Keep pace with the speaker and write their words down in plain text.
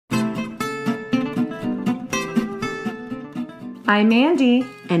I'm Mandy.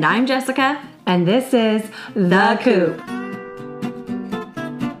 And I'm Jessica. And this is The Coop.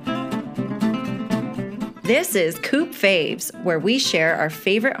 This is Coop Faves, where we share our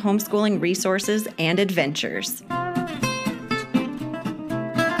favorite homeschooling resources and adventures.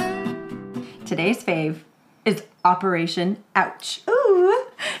 Today's fave is Operation Ouch. Ooh!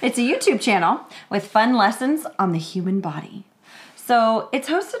 It's a YouTube channel with fun lessons on the human body. So it's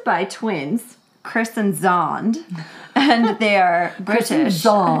hosted by twins, Chris and Zond, and they are British.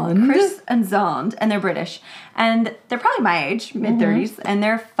 Chris and Zond, and they're British. And they're probably my age, mid-30s, and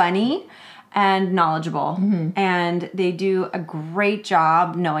they're funny and knowledgeable, and they do a great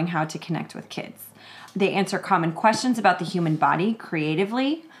job knowing how to connect with kids. They answer common questions about the human body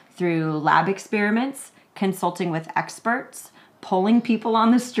creatively through lab experiments, consulting with experts, polling people on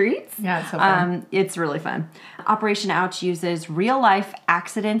the streets. Yeah, it's so fun. It's really fun. Operation Ouch uses real-life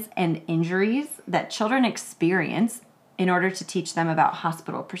accidents and injuries that children experience in order to teach them about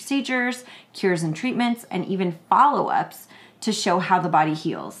hospital procedures, cures and treatments, and even follow-ups to show how the body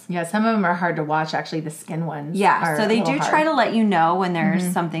heals. Yeah, some of them are hard to watch, actually, the skin ones. Yeah, so they do try to let you know when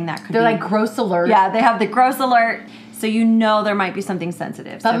there's something that could They're like gross alert. Yeah, they have the gross alert, so you know there might be something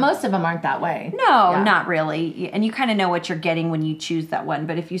sensitive. But most of them aren't that way. No, not really. And you kind of know what you're getting when you choose that one.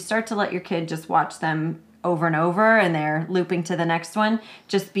 But if you start to let your kid just watch them over and over and they're looping to the next one,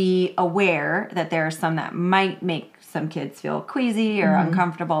 just be aware that there are some that might make some kids feel queasy or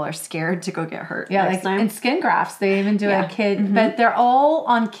uncomfortable or scared to go get hurt. Yeah, like in skin grafts, they even do a kid, but they're all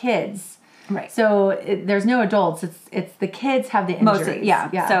on kids. Right. So there's no adults. It's the kids have the injuries. Mostly,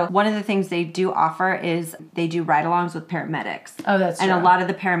 yeah. So one of the things they do offer is they do ride-alongs with paramedics. Oh, that's true. And a lot of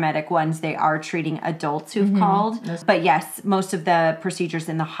the paramedic ones, they are treating adults who've called. But yes, most of the procedures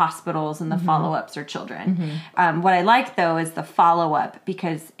in the hospitals and the follow-ups are children. What I like, though, is the follow-up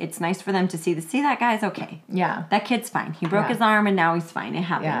because it's nice for them to see that guy's okay. Yeah. That kid's fine. He broke his arm and now he's fine. It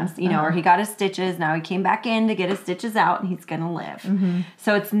happens. Yeah. You know, or he got his stitches. Now he came back in to get his stitches out and he's going to live.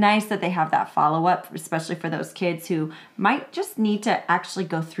 So it's nice that they have that follow-up, especially for those kids who might just need to actually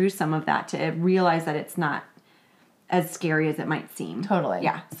go through some of that to realize that it's not as scary as it might seem. Totally.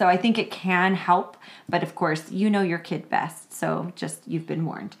 Yeah. So I think it can help, but of course, you know your kid best, so just you've been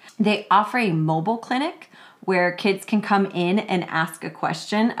warned. They offer a mobile clinic where kids can come in and ask a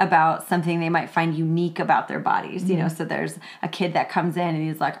question about something they might find unique about their bodies. You know, so there's a kid that comes in and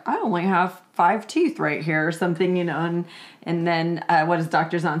he's like, I only have 5 teeth right here or something, you know, and then what does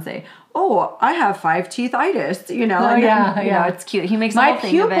Dr. Zahn say? Oh, I have 5 teethitis, you know. Oh, and yeah, then, you know, it's cute. He makes my a whole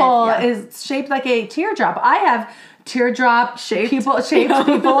thing of it. pupil is shaped like a teardrop. I have teardrop-shaped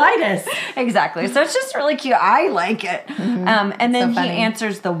pupillatus. Exactly. So it's just really cute. I like it. And then he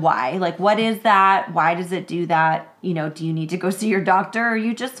answers the why. Like, what is that? Why does it do that? You know, do you need to go see your doctor or are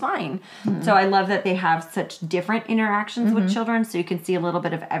you just fine? So I love that they have such different interactions with children so you can see a little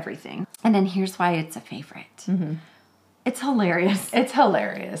bit of everything. And then here's why it's a favorite. It's hilarious. It's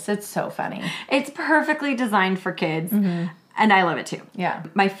hilarious. It's so funny. It's perfectly designed for kids. And I love it too. Yeah.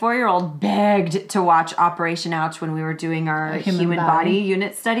 My 4-year-old begged to watch Operation Ouch when we were doing our human body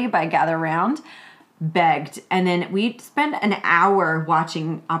unit study by Gather Round. Begged. And then we spent an hour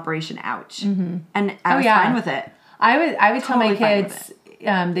watching Operation Ouch. And I was fine with it. I would tell my kids,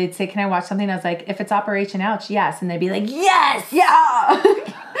 they'd say, can I watch something? I was like, if it's Operation Ouch, yes. And they'd be like, yes! Yeah!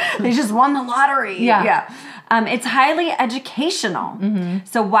 They just won the lottery. Yeah. It's highly educational.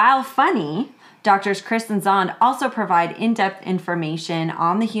 So while funny, Doctors Chris and Zond also provide in-depth information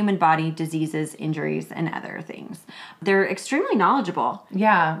on the human body, diseases, injuries, and other things. They're extremely knowledgeable.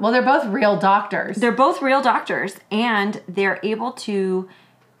 Yeah. Well, they're both real doctors. They're both real doctors, and they're able to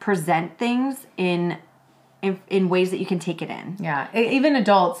present things in ways that you can take it in. Yeah. Even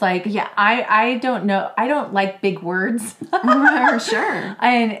adults, like, I don't know. I don't like big words. Sure.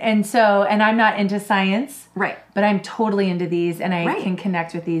 And I'm not into science. Right. But I'm totally into these, and I can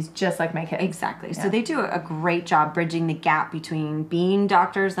connect with these just like my kids. Exactly. Yeah. So they do a great job bridging the gap between being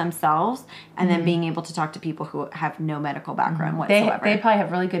doctors themselves and then being able to talk to people who have no medical background whatsoever. They probably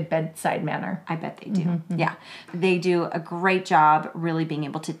have really good bedside manner. I bet they do. Yeah. They do a great job really being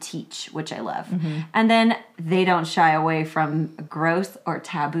able to teach, which I love. And then they don't shy away from gross or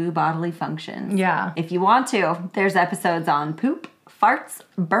taboo bodily functions. Yeah. If you want to, there's episodes on poop, farts,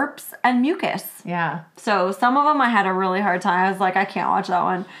 burps, and mucus. Yeah. So some of them I had a really hard time. I was like, I can't watch that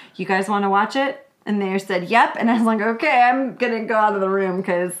one. You guys want to watch it? And they said, yep. And I was like, okay, I'm going to go out of the room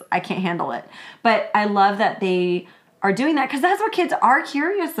because I can't handle it. But I love that they are doing that because that's what kids are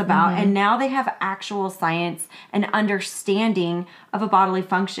curious about. And now they have actual science and understanding of a bodily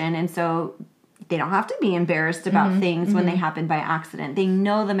function. And so they don't have to be embarrassed about things when they happen by accident. They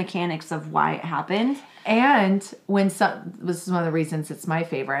know the mechanics of why it happened. And this is one of the reasons it's my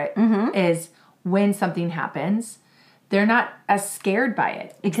favorite, is when something happens, they're not as scared by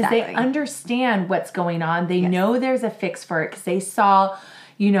it because they understand what's going on. They know there's a fix for it because they saw,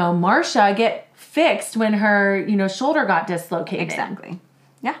 Marsha get fixed when her, shoulder got dislocated. Exactly.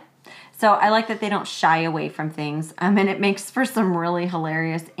 Yeah. So I like that they don't shy away from things. And it makes for some really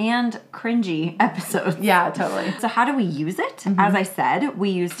hilarious and cringy episodes. Yeah, totally. So how do we use it? As I said, we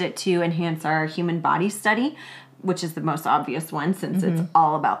used it to enhance our human body study, which is the most obvious one since it's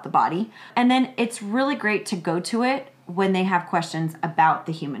all about the body. And then it's really great to go to it when they have questions about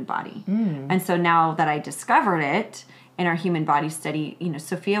the human body. And so now that I discovered it in our human body study,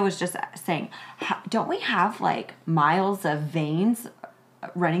 Sophia was just saying, don't we have like miles of veins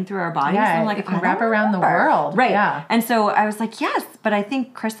running through our bodies? Yeah, and I'm like, it can wrap around the world. Right. Yeah. And so I was like, yes, but I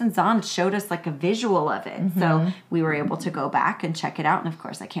think Chris and Zahn showed us like a visual of it. So we were able to go back and check it out. And of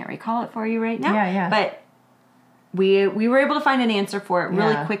course, I can't recall it for you right now. Yeah. But we were able to find an answer for it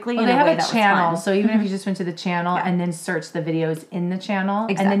really quickly. Well, in they a way have that a channel, was fun. so even if you just went to the channel and then search the videos in the channel,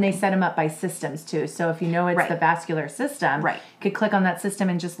 and then they set them up by systems too. So if you know it's the vascular system, you could click on that system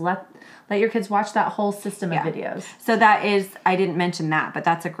and just let your kids watch that whole system of videos. So that is, I didn't mention that, but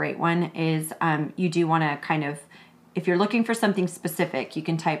that's a great one, is you do want to kind of, if you're looking for something specific, you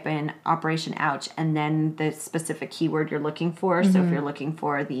can type in Operation Ouch and then the specific keyword you're looking for. So if you're looking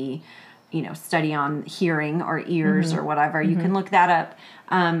for the study on hearing or ears or whatever, you can look that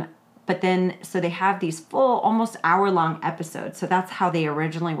up. But then, so they have these full, almost hour-long episodes. So that's how they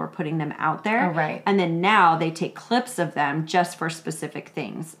originally were putting them out there. Oh, right. And then now they take clips of them just for specific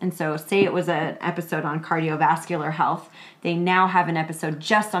things. And so say it was an episode on cardiovascular health. They now have an episode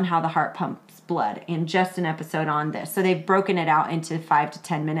just on how the heart pumps blood and just an episode on this. So they've broken it out into 5 to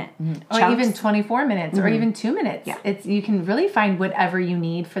 10 minute chunks. Or even 24 minutes or even 2 minutes. Yeah. You can really find whatever you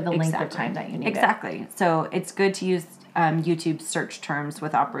need for the length of time that you need Exactly. So it's good to use YouTube search terms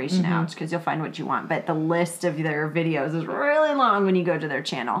with Operation Ouch because you'll find what you want. But the list of their videos is really long when you go to their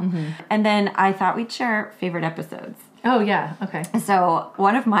channel. And then I thought we'd share favorite episodes. Oh, yeah. Okay. So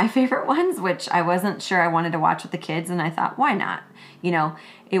one of my favorite ones, which I wasn't sure I wanted to watch with the kids, and I thought, why not?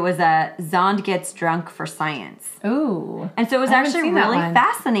 It was a Zond Gets Drunk for Science. Ooh. And so it was actually really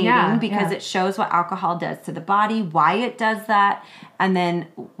fascinating because Yeah. it shows what alcohol does to the body, why it does that, and then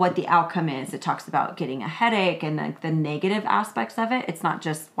what the outcome is. It talks about getting a headache and the negative aspects of it. It's not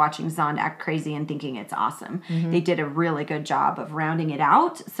just watching Zond act crazy and thinking it's awesome. They did a really good job of rounding it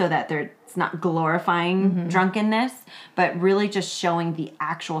out so that it's not glorifying drunkenness, but really just showing the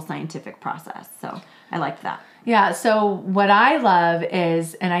actual scientific process. So I liked that. Yeah, so what I love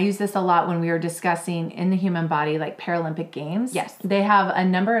is, and I use this a lot when we were discussing in the human body, like Paralympic Games. Yes. They have a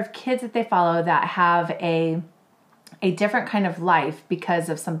number of kids that they follow that have a different kind of life because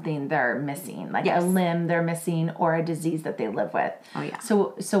of something they're missing, like a limb they're missing or a disease that they live with. Oh, yeah.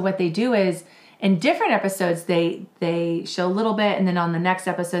 So what they do is, in different episodes, they show a little bit, and then on the next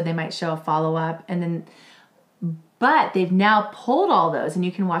episode, they might show a follow-up, and then... But they've now pulled all those, and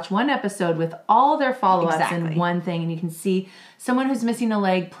you can watch one episode with all their follow-ups in one thing, and you can see someone who's missing a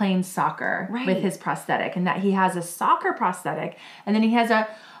leg playing soccer with his prosthetic, and that he has a soccer prosthetic, and then he has a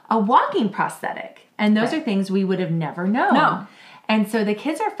walking prosthetic. And those are things we would have never known. No. And so the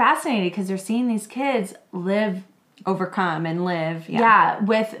kids are fascinated because they're seeing these kids Overcome and live.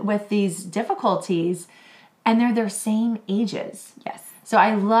 with these difficulties, and they're their same ages. Yes. So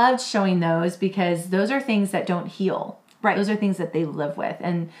I loved showing those because those are things that don't heal. Right. Those are things that they live with.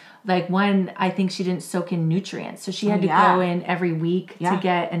 And like one, I think she didn't soak in nutrients. So she had to go in every week to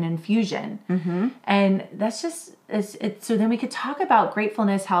get an infusion. And that's just, so then we could talk about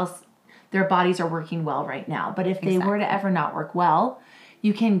gratefulness, how their bodies are working well right now. But if they were to ever not work well,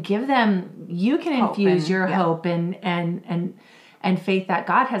 you can give them, you can hope infuse your hope and faith that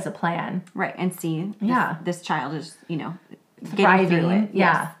God has a plan. Right. And see, this child is, thriving,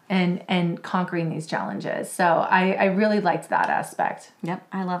 and conquering these challenges. So I really liked that aspect. Yep,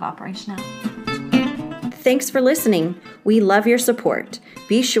 I love Operation Ouch. Thanks for listening. We love your support.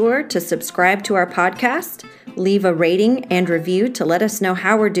 Be sure to subscribe to our podcast, leave a rating and review to let us know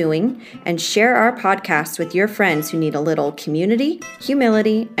how we're doing, and share our podcast with your friends who need a little community,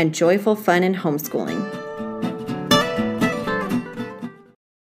 humility, and joyful fun in homeschooling.